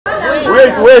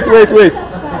Wait.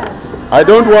 I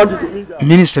don't want to.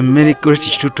 Minister Gorrette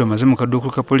Kitutu amaze mu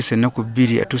kaduukulu ka poliisi ennaku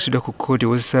 2 atuusiddwa ku kkooti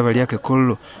ewozesa abalyake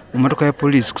kollo mu mmotoka ya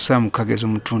poliisi ku ssaawa 6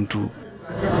 ez'omutuntu.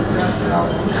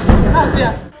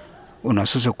 Ono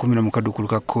asusse okukumira mu kaduukulu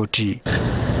ka kkooti.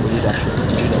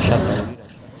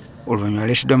 Oluvannyuma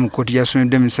aleeteddwa mu kkooti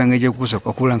gy'asomedde emisango egyekusa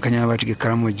okubulankanya amabaati ge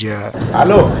Karamoja.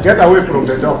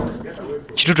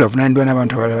 Kitutu avunaaniddwa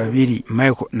n'abantu abalala 2,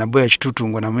 Michael na Boya Kitutu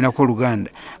ng'onamwinako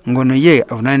Oluganda, ng'ono ye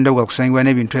avunaaniddwa bwa kusangibwa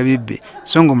n'ebintu ebibbe,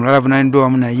 so ng'omulala avunaaniddwa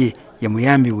wamu naye ye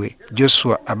muyambi we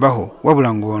Joshua Abaho,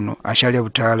 wabula ng'ono akyali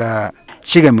butaala.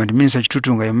 Kigambibwa nti Minisita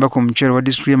Kitutu nga yomubaka omukyalo wa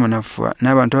disitulikiti y'Amanafuwa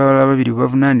n'abantu abalala 2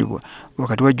 bavunaanibwa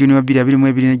wakati wa Juni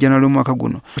 2022 ne January omwaka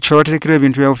guno ku kifo awaterekerwa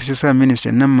ebintu bya ofiisi ya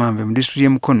Ssaabaminisita Nammambe mu disitulikiti y'e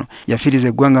Mukono yafiiriza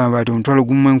eggwanga amabaati omutwalo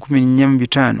gumu enkumi nnya mu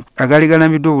bitaano agaali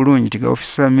galambiddwa obulungi tiga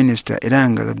ofiisi ya Ssaabaminisita era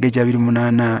nga gageja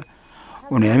 28.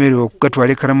 Ono yamererwa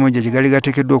okugatwala e Karamoja gye gaali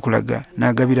gateekeddwa okulaga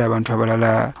n'agabira abantu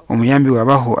abalala. Omuyambi we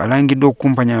Abaho alangiddwa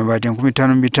okukumpanya amabaati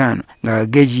 55,000 nga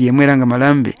gageji yemu era nga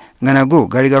malambe nga nago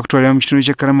gaali gakutwalira mu kitundu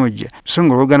ky'e Karamoja, so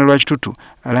nga olw'Oluganda lwa Kitutu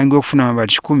alangirwa okufuna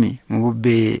amabaati 10 mu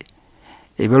bubbe.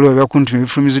 Ebibaluwa bya kuntu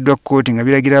ebifulumiziddwa kkooti nga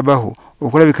biragira Abaho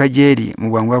okulabika gy'eri mu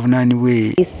bwangu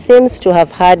avunaanibwe. He seems to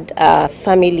have had a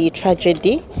family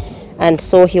tragedy and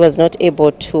so he was not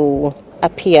able to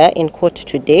appear in court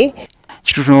today.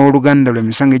 Kitutu n'Oluganda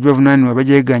lw'emisango egibavunaanibwa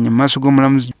bagyeganye mu maaso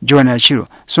g'omulamuzi Joan Akiro,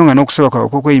 so nga n'okusaba kwabwe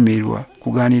okw'okweyimirirwa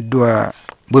kugaaniddwa.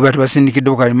 Bwe bati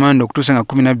basindikidde ku alimanda okutuusa nga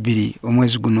 12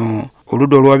 omwezi guno.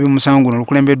 Oludda olwabi omusango guno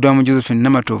lukulembeddwamu Josephine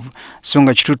Namatovu, so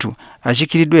nga Kitutu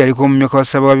akiikiriddwa yaliko omumyuka wa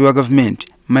ssaabawabi wa gavumenti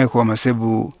Michael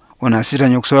Wamasebu. Ono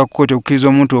asiitanye okusaba kkooti okukkiriza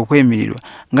omuntu okweyimirirwa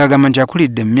ng'agamba nti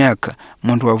akulidde mu myaka,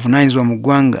 muntu wavunaanyizibwa mu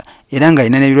ggwanga era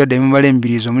ng'alina n'ebirwadde ebimubala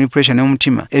embiriizi omuli puresha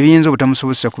n'omutima ebiyinza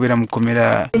obutamusobozesa kubeera mu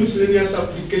kkomera.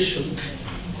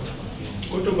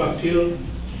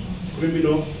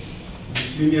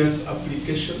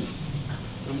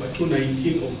 Number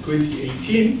 219 of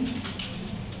 2018,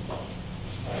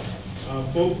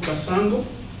 Bob Kasango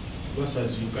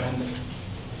versus Uganda.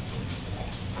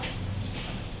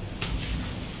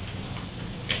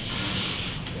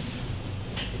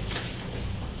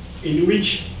 In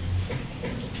which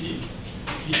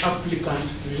the applicant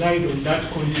relied on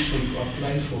that condition to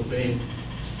apply for bail,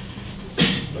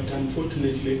 but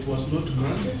unfortunately it was not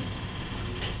granted.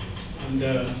 And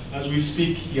as we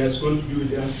speak, he has gone to be with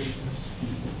the ancestors.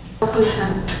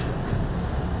 Concern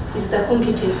is the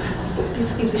competence of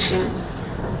this physician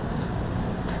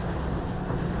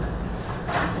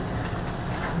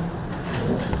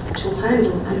to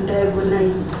handle and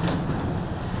diagnose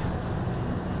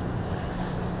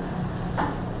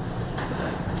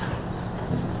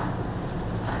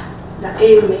the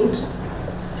ailment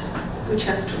which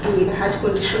has to do with the heart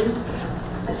condition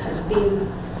as has been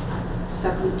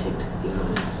submitted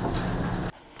below.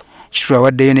 Kitutu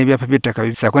awaddeyo n'ebyapa by'ettaka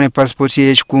bisaako ne paasipooti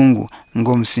y'ekikungu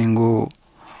ng'omusingo.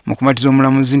 Mu kumatiza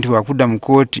omulamuzi nti bw'akudda mu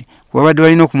kkooti wabadde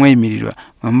balina okumweyimirirwa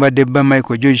mwemubadde bba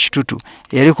Michael George Kitutu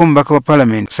eyaliko omubaka wa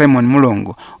Parliament Simon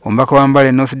Mulongo, omubaka wa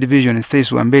Mbale North Division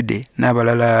Thace Wambede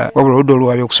n'abalala. Wabula oludda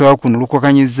olwabyo okusaba kuno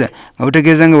lukwakanyizza nga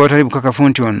butegeeza nga bwatali bukakafu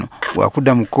nti ono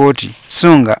bw'akudda mu kkooti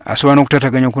so nga asobola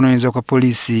n'okutataganya okunoonyeza kwa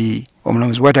poliisi.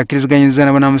 Omulamuzi bw'ati akkiriziganyizza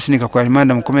n'abanaamusindika ku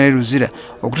alimanda mu kkomera Luzira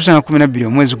okutuusa nga 12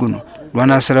 omwezi guno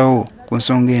lw'anaasalawo ku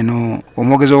nsonga eno.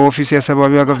 Omwogezi wa ofiisi ya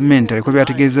ssaabawabi wa gavumenti aliko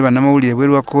byategeeza bannamawulire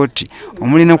bweru wa kkooti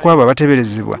omuli ne kwabo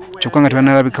abateeberezebwa kyokka nga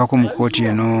tebannalabikako mu kkooti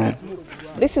eno.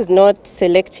 This is not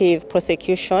selective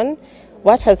prosecution.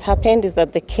 What has happened is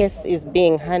that the case is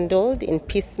being handled in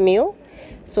piecemeal.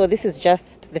 So this is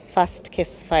just the first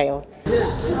case file.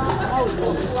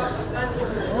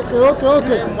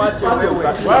 Okay.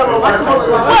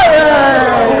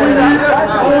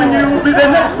 When you will be the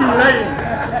next in line.